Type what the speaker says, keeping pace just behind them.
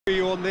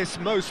You on this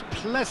most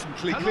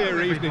pleasantly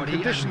clear evening.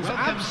 Conditions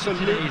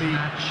absolutely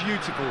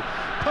beautiful,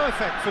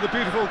 perfect for the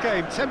beautiful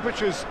game.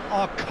 Temperatures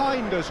are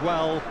kind as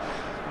well,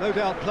 no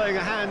doubt playing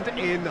a hand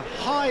in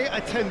high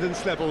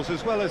attendance levels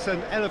as well as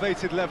an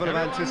elevated level of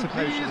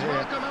anticipation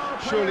here.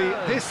 Surely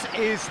this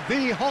is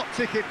the hot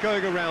ticket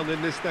going around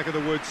in this neck of the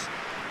woods.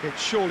 It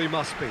surely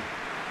must be.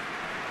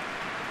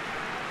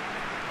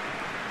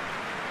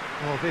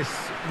 Oh, this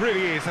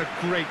really is a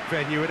great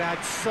venue. It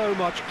adds so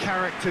much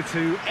character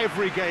to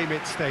every game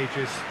it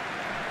stages.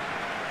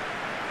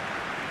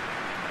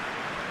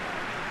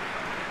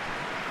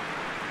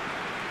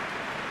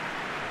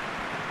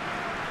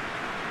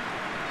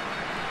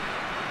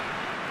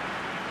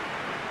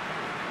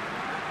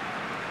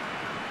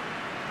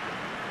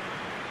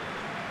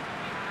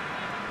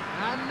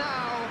 And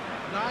now,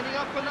 lining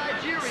up for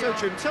Nigeria. So,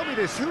 Jim, tell me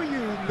this, who are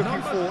you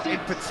looking for in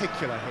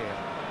particular here?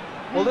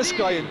 Well, this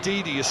guy in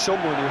Tedi is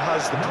someone who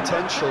has the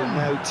potential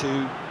now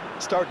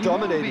to start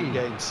dominating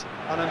games.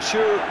 And I'm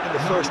sure in the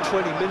first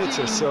 20 minutes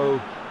or so,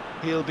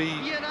 he'll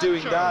be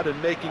doing that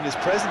and making his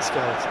presence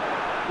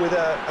felt. With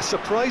a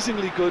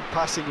surprisingly good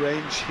passing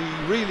range, he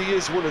really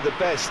is one of the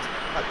best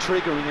at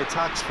triggering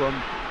attacks from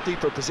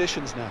deeper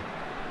positions now.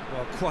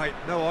 Well, quite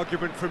no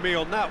argument from me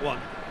on that one.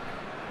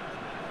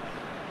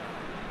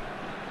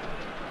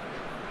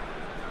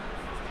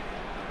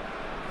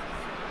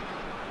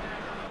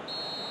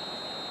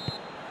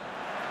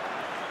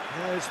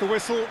 There's the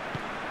whistle.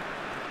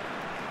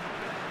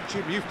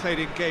 Jim, you've played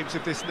in games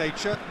of this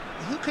nature.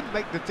 Who can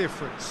make the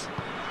difference?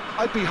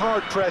 I'd be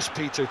hard-pressed,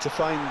 Peter, to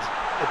find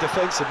a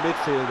defensive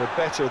midfielder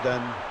better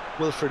than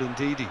Wilfred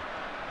Ndidi.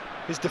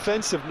 His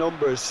defensive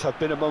numbers have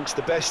been amongst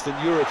the best in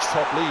Europe's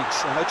top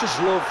leagues, and I just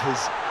love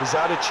his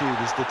attitude,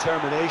 his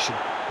determination,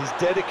 his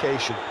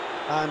dedication,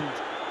 and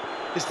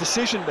his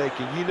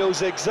decision-making. He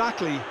knows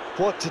exactly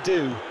what to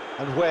do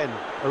and when.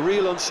 A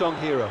real unsung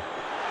hero.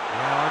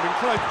 Yeah, I'm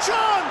inclined.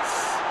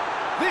 Chance!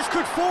 This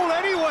could fall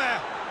anywhere.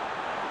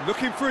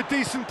 Looking for a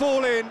decent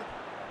ball in.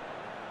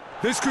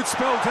 This could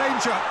spell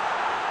danger.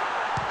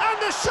 And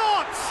the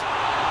shot!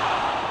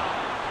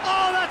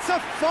 Oh, that's a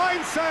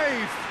fine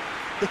save.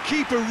 The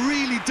keeper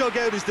really dug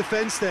out his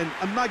defence then.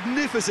 A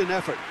magnificent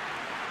effort.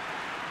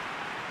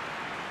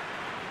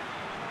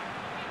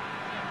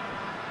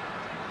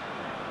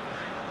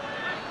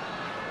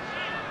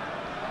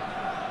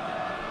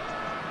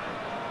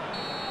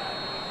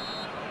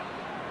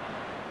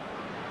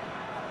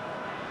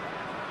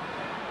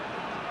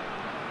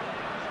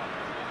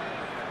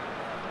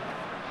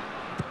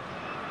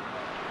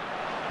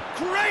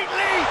 Great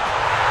leap!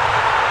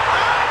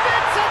 And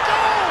it's a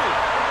goal!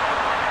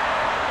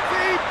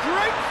 The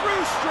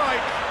breakthrough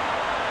strike!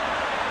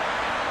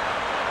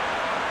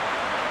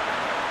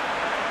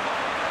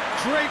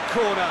 Great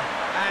corner,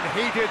 and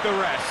he did the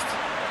rest.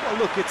 Well,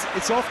 look,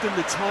 it's often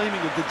the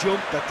timing of the jump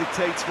that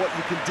dictates what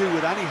you can do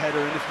with any header,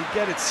 and if you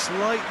get it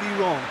slightly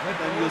wrong,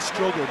 then you'll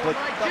struggle, but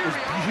that was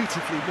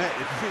beautifully met,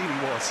 it really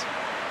was.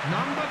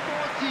 Number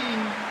 14,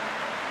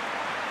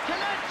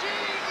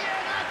 Kelechi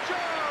Iheanacho.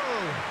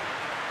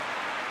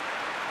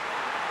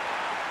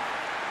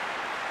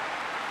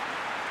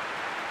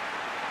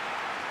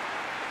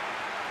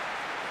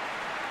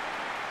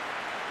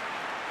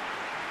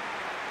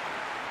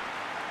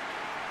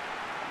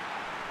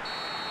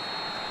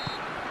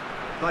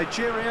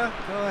 Nigeria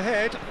go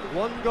ahead,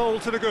 1 goal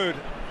to the good.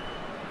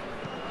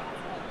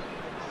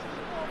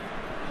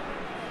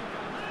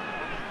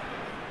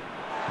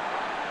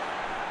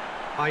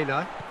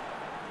 Aina.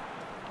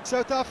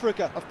 South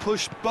Africa have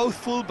pushed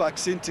both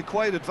fullbacks into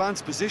quite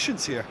advanced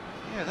positions here.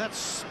 Yeah,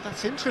 that's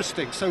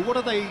interesting. So what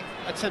are they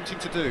attempting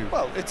to do?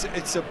 Well,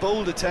 it's a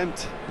bold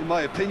attempt, in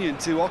my opinion,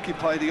 to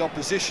occupy the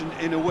opposition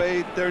in a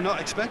way they're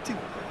not expecting.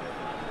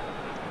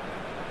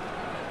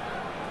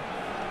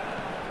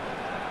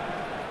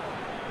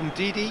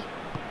 Ndidi.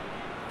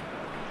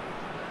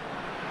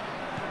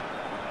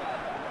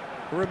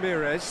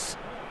 Ramirez.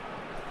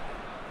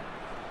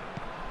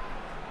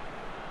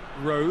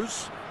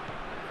 Rose.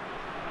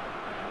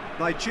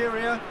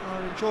 Nigeria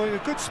are enjoying a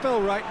good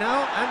spell right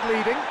now and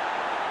leading.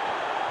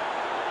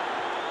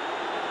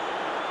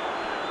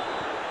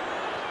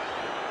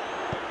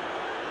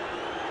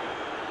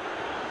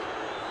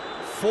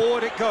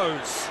 Forward it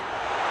goes.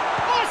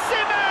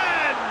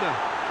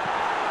 Osimhen!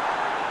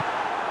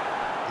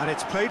 And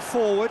it's played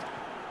forward.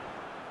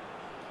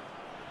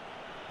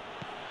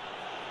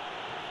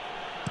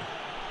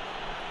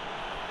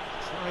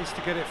 Tries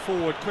to get it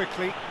forward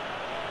quickly.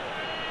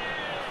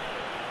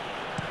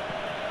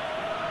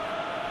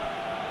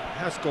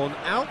 Has gone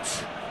out.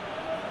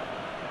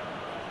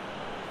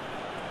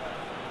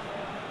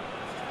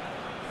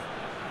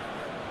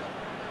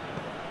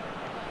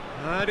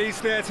 And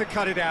he's there to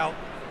cut it out.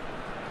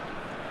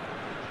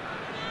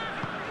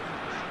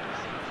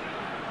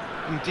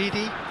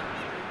 Ndidi.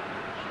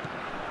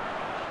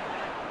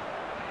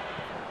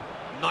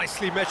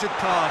 Nicely measured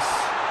pass.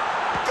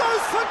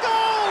 Goes for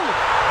goal!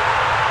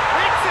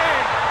 It's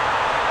in!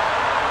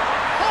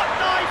 Hot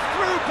knife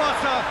through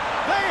butter.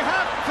 They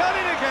have done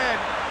it again.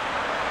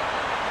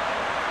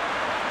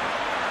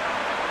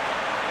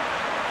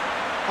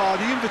 Oh,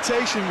 the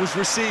invitation was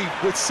received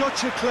with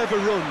such a clever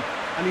run,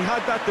 and he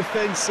had that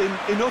defence in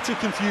utter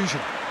confusion.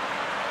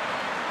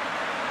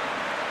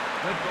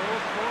 The goal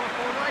scorer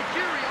for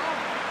Nigeria.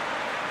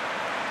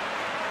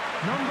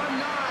 Number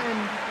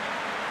 9.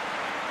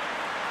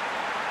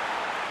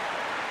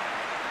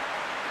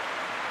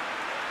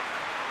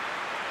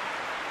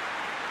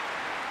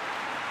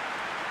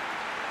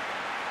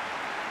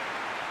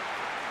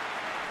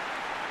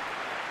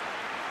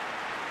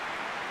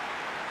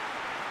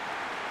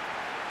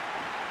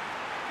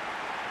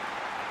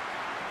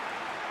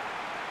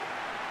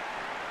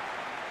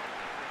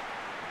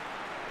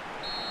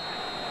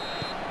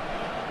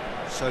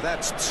 So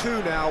that's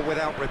 2 now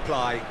without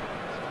reply.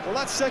 Well,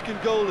 that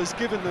second goal has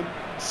given them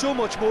so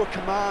much more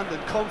command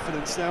and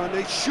confidence now, and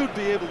they should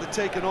be able to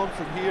take it on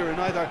from here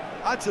and either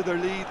add to their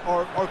lead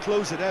or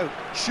close it out.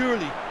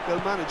 Surely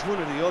they'll manage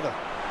one or the other.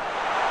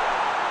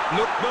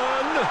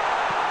 Lookman!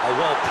 Oh,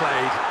 well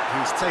played.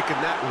 He's taken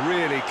that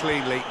really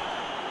cleanly.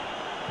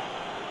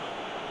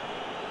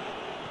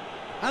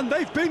 And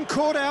they've been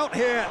caught out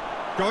here.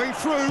 Going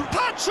through.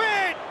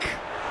 Patrick!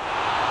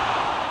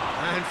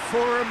 And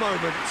for a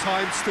moment,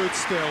 time stood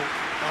still.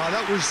 Oh,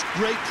 that was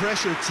great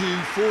pressure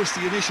to force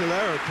the initial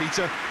error,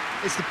 Peter.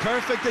 It's the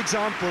perfect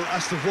example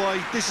as to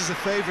why this is a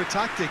favourite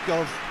tactic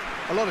of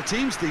a lot of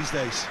teams these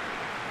days.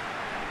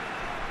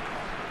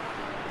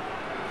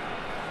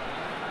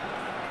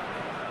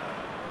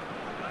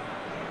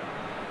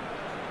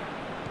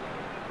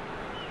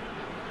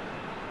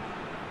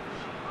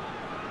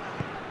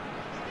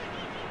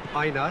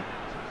 Aina.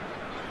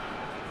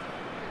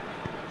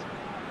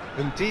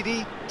 And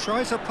Tedi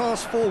tries a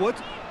pass forward.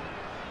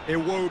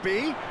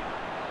 Iwobi.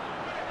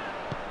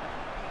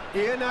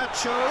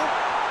 Iheanacho.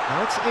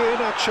 Now it's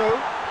Iheanacho.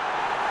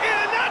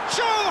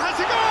 Iheanacho has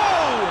a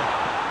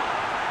goal!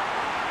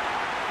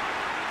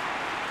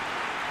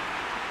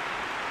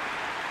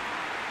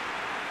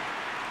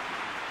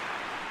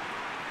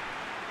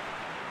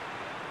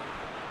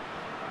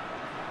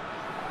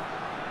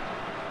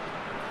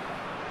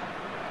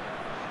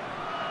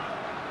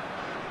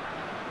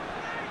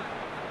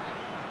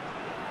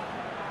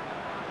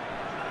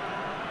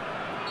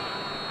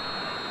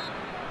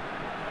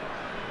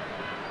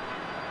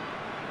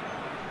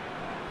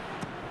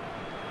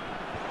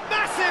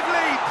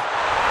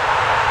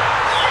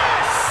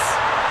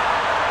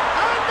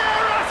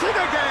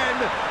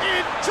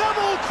 In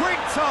double quick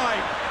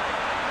time.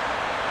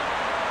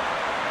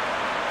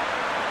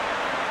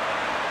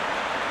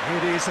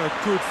 It is a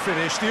good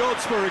finish. The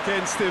odds were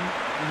against him.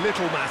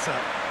 Little matter.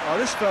 Oh,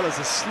 this fella's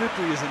as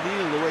slippery as a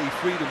needle the way he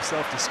freed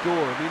himself to score.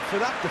 I mean, for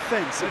that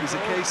defence, it was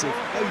a case of,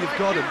 now you've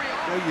got him,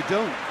 now you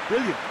don't.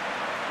 Brilliant.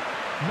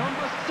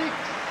 Number 6.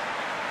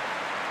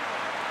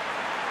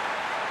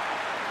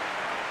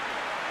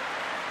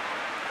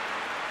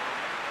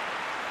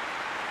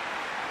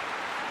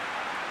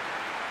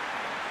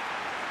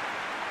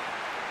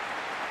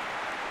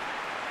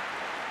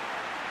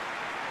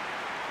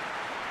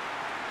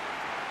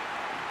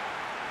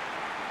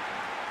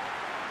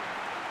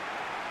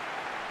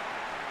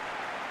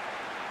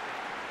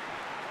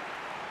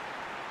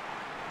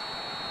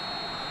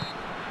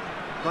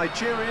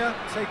 Nigeria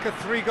take a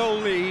 3-goal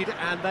lead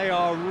and they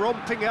are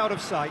romping out of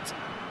sight.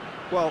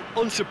 Well,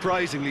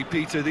 unsurprisingly,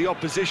 Peter, the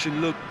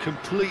opposition look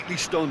completely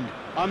stunned.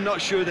 I'm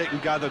not sure they can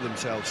gather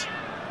themselves.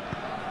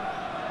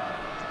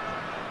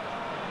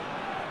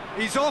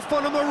 He's off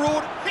on a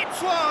maraud,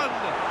 hits one!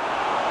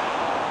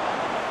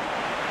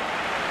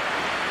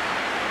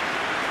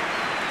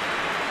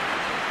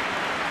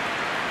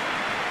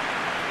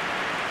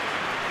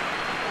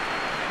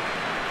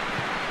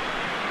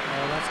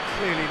 Oh, that's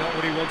clearly not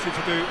what he wanted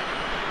to do.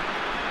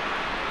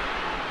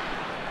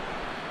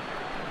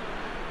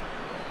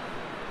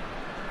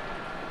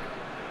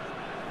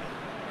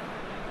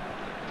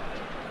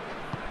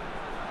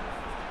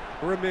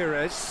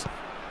 Ramirez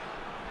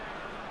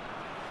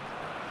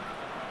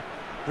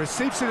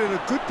receives it in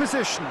a good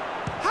position,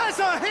 has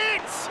a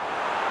hit!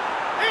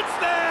 It's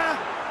there!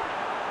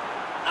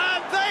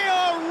 And they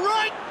are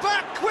right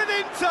back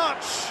within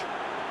touch!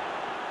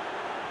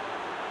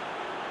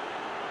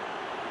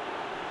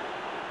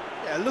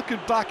 Yeah, looking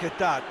back at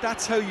that,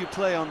 that's how you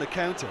play on the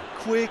counter.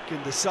 Quick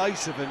and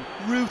decisive and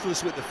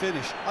ruthless with the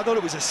finish. I thought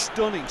it was a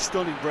stunning,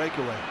 stunning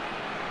breakaway.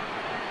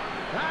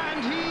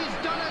 And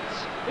he's done it!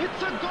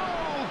 It's a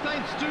goal,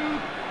 thanks to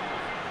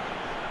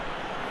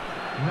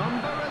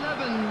number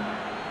 11.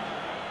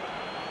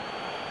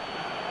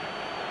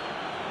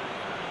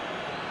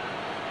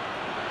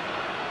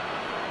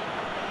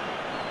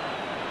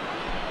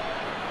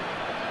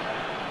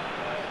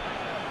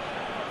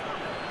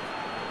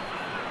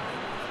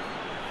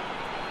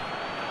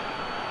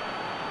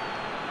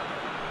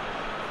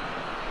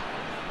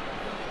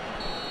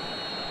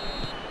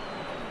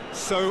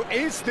 So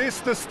is this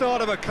the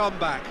start of a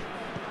comeback?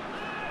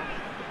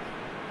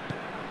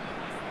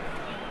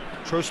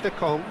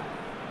 Trostekong.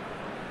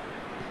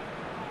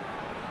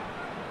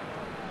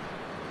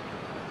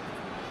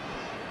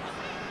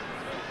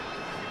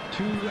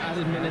 2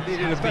 added minutes.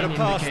 Needed a better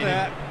pass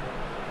there.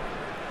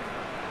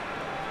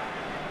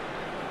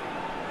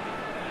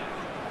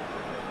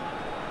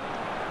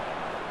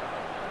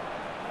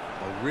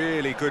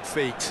 Really good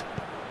feet.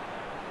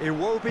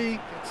 Iwobi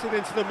gets it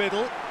into the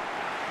middle.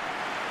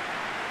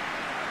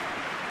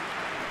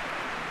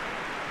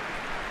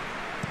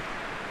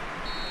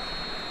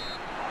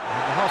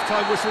 And the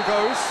half-time whistle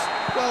goes.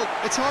 Well,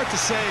 it's hard to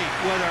say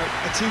whether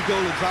a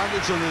two-goal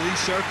advantage under these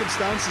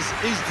circumstances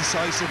is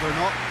decisive or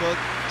not, but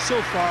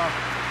so far,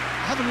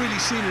 I haven't really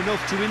seen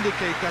enough to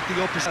indicate that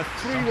the opposite. A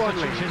 3-1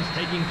 lead. Substitutions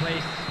taking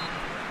place.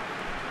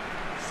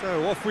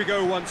 So off we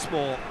go once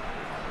more.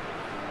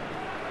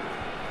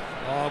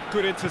 Oh,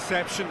 good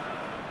interception.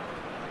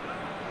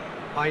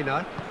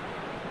 Aina.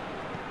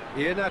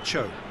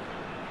 Iheanacho.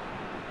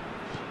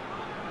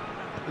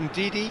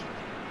 Ndidi.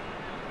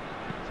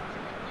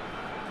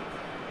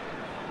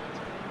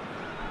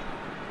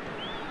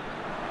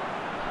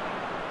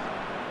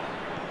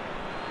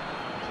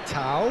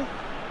 Tau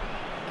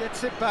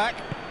gets it back.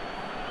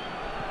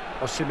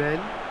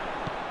 Osimhen.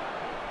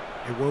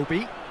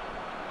 Iwobi.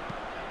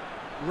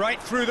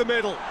 Right through the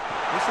middle.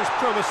 This is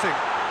promising.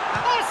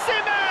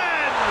 Osimhen!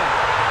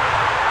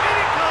 In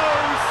it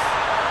goes!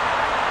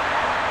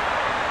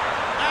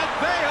 And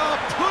they are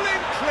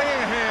pulling clear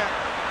here.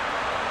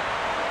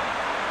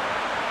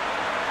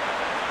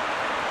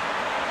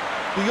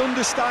 The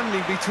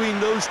understanding between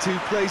those two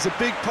plays a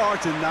big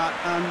part in that,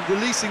 and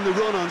releasing the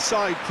run on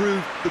side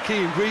proved the key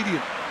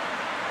ingredient.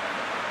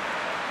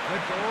 The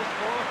goal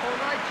scorer for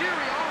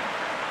Nigeria.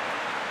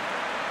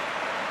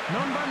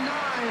 Number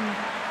 9.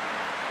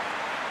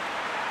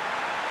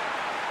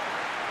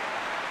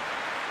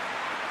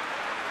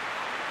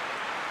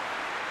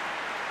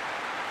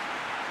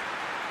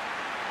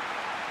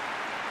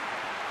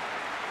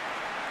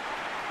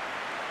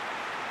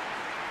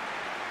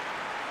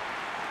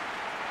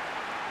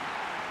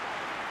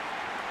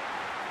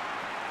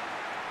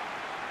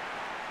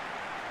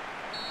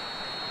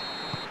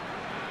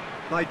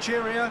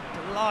 Nigeria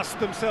blast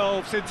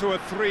themselves into a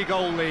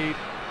 3-goal lead.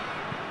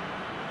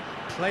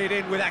 Played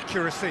in with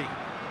accuracy.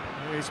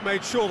 He's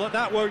made sure that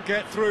that won't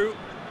get through.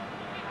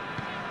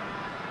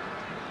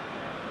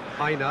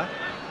 Aina.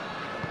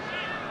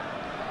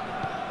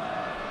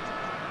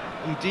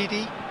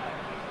 Ndidi.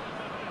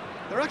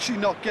 They're actually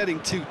not getting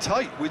too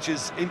tight, which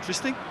is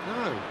interesting.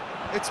 No.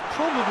 It's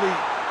probably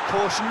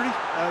cautionary.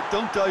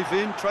 Don't dive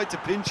in, try to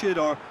pinch it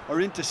or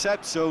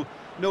intercept so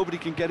nobody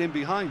can get in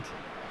behind.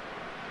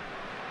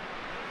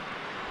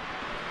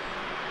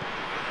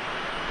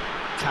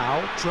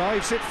 Tau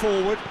drives it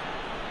forward.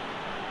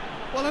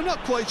 Well, I'm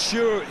not quite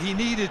sure he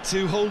needed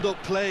to hold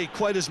up play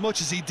quite as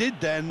much as he did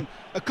then.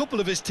 A couple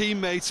of his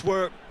teammates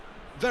were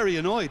very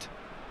annoyed.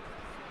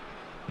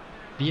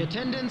 The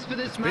attendance for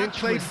this Being match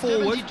played was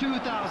forward.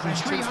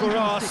 72,306. Questions were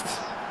asked,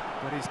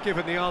 but he's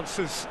given the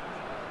answers.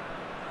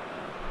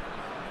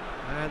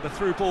 And the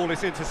through ball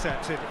is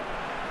intercepted.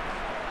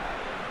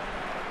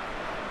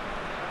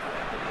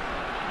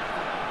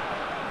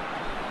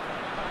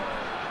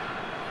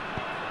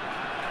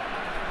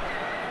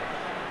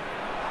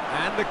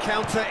 And the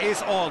counter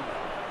is on.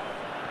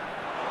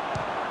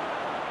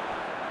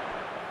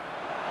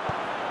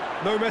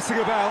 No messing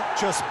about,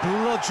 just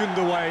bludgeoned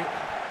away.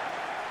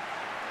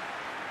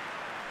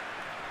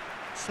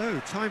 So,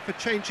 time for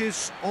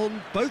changes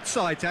on both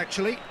sides,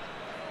 actually.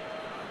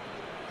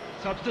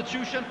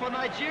 Substitution for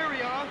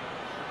Nigeria.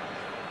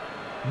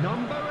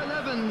 Number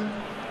 11.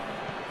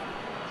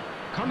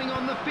 Coming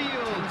on the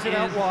field Turns it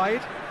out is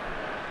wide.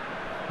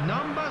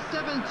 number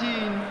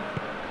 17.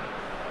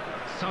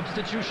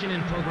 Substitution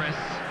in progress.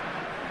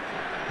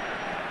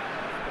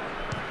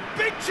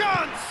 Big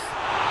chance!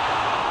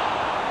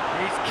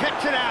 He's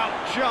kept it out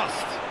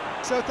just.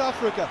 South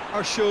Africa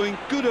are showing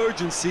good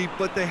urgency,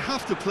 but they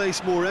have to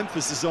place more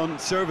emphasis on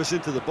service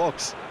into the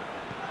box.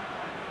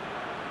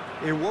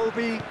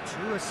 Iwobi,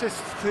 2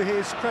 assists to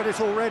his credit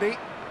already.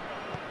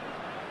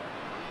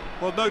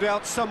 Well, no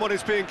doubt someone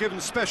is being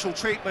given special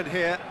treatment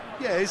here.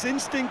 Yeah, his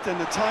instinct and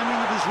the timing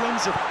of his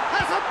runs are...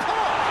 Has a pop!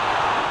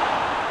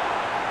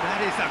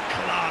 That is a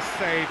class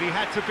save. He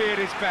had to be at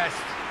his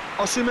best.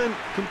 Osimhen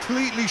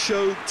completely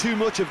showed too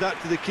much of that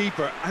to the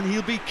keeper, and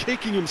he'll be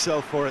kicking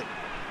himself for it.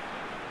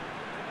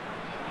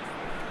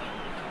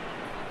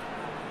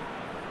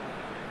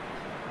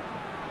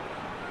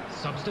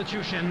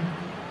 Substitution.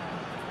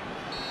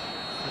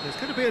 And there's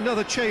going to be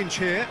another change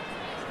here.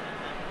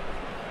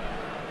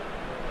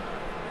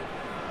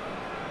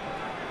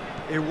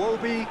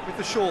 Iwobi with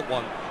the short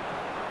one.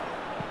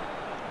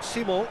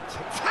 Simon,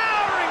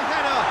 towering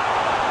header!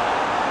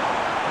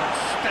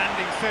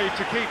 Outstanding save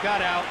to keep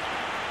that out.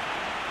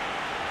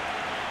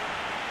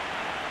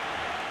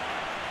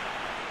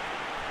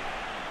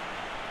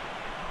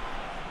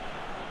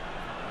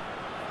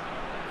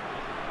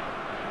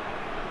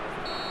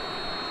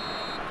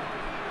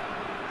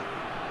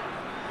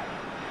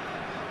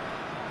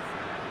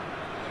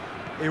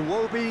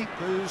 Iwobi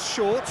goes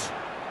short.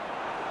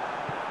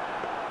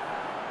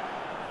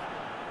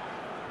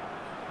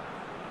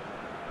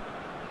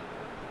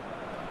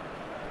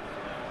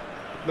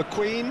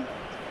 McQueen.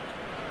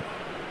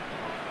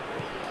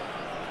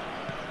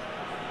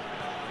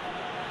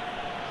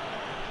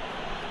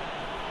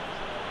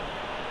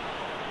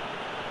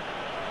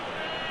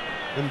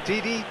 And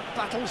Tedi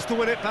battles to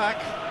win it back.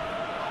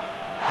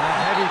 A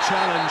heavy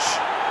challenge.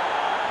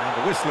 And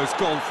the whistler's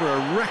gone for a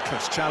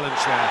reckless challenge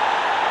there.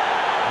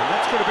 And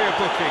that's going to be a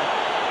booking.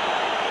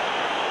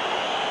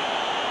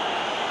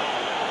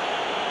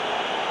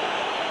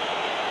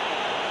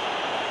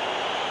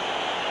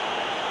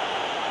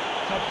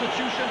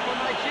 Substitution for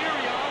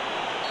Nigeria.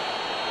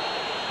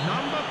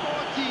 Number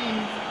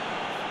 14.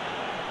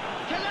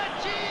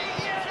 Kelechi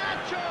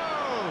Iheanacho.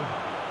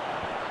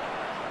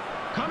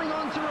 Coming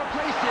on to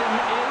replace him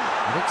is...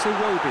 And it's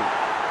Iwobi.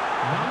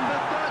 Number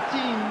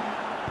 13.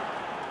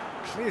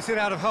 Clears it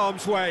out of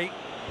harm's way.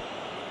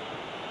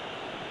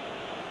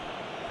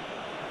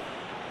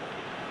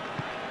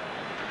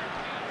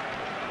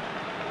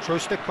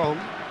 Trostekong.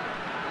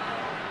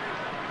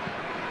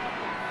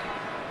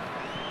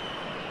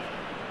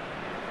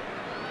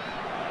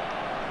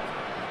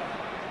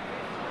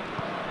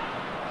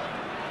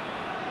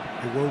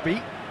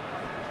 Iwobi.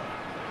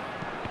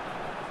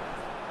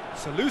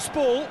 It's a loose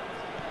ball.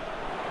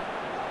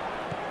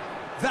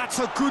 That's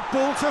a good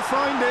ball to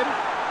find him.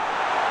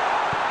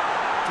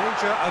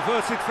 Danger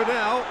averted for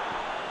now.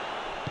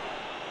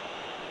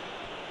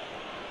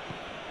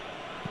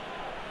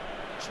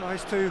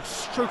 Tries to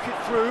stroke it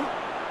through.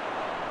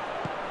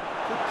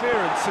 Good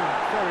clearance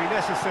and very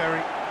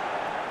necessary.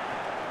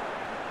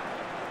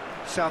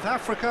 South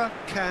Africa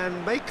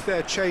can make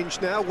their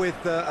change now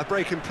with a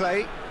break in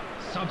play.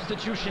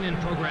 Substitution in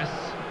progress.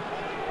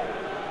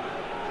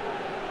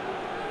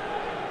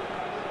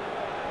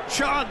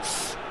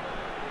 Chance!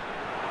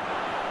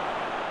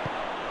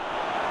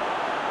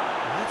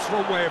 That's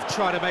one way of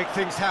trying to make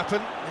things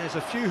happen. There's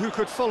a few who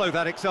could follow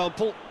that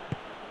example.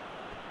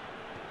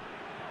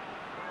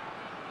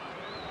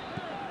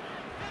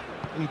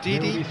 And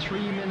There will be Tedi.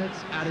 3 minutes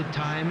added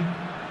time.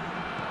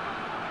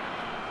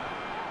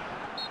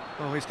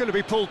 Oh, he's going to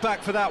be pulled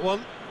back for that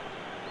one.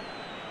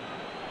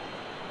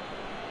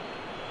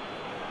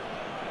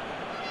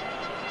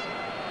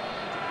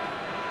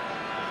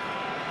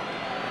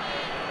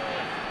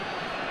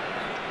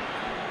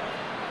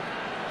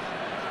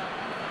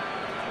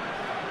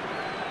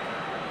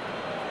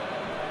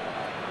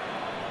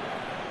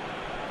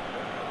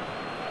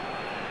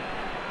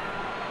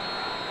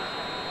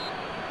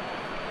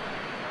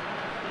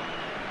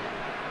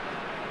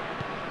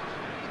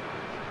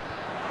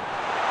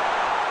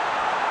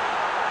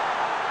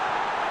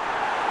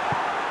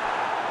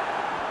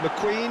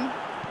 McQueen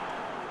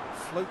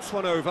floats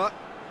one over.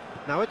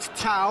 Now it's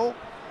Tau.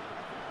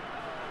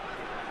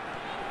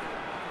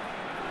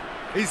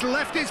 He's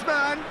left his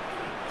man.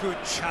 Good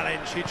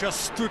challenge, he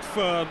just stood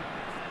firm.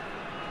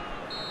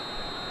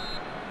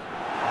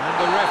 And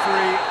the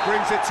referee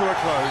brings it to a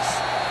close.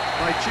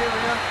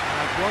 Nigeria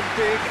have won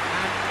big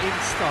and in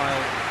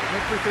style.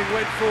 Everything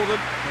went for them.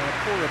 Their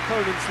poor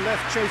opponents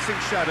left chasing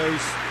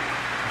shadows.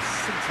 A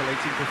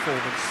scintillating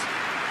performance.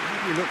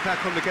 How do you look back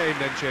on the game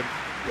then, Jim?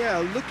 Yeah,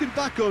 looking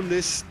back on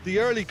this, the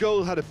early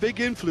goal had a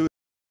big influence.